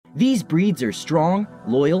These breeds are strong,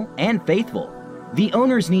 loyal, and faithful. The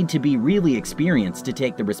owners need to be really experienced to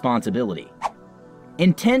take the responsibility.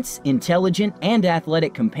 Intense, intelligent, and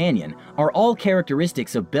athletic companion are all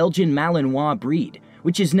characteristics of Belgian Malinois breed,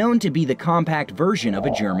 which is known to be the compact version of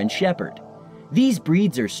a German Shepherd. These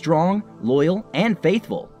breeds are strong, loyal, and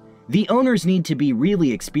faithful. The owners need to be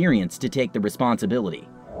really experienced to take the responsibility.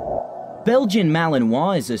 Belgian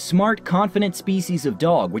Malinois is a smart, confident species of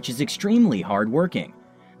dog which is extremely hardworking.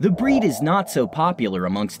 The breed is not so popular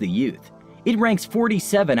amongst the youth. It ranks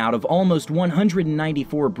 47 out of almost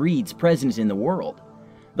 194 breeds present in the world.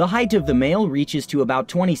 The height of the male reaches to about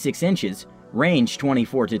 26 inches, range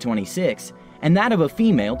 24 to 26, and that of a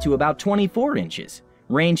female to about 24 inches,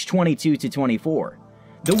 range 22 to 24.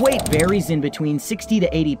 The weight varies in between 60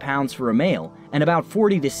 to 80 pounds for a male and about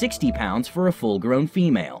 40 to 60 pounds for a full-grown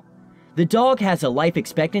female. The dog has a life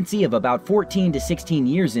expectancy of about 14 to 16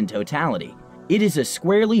 years in totality. It is a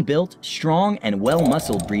squarely built, strong, and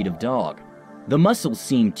well-muscled breed of dog. The muscles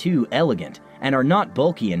seem too elegant and are not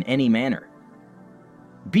bulky in any manner.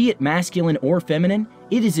 Be it masculine or feminine,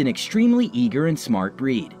 it is an extremely eager and smart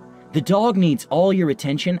breed. The dog needs all your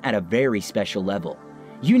attention at a very special level.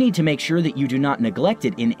 You need to make sure that you do not neglect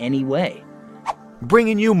it in any way.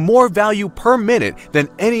 Bringing you more value per minute than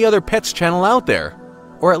any other pets channel out there,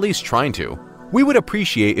 or at least trying to. We would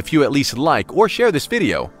appreciate if you at least like or share this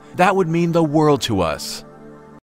video. That would mean the world to us.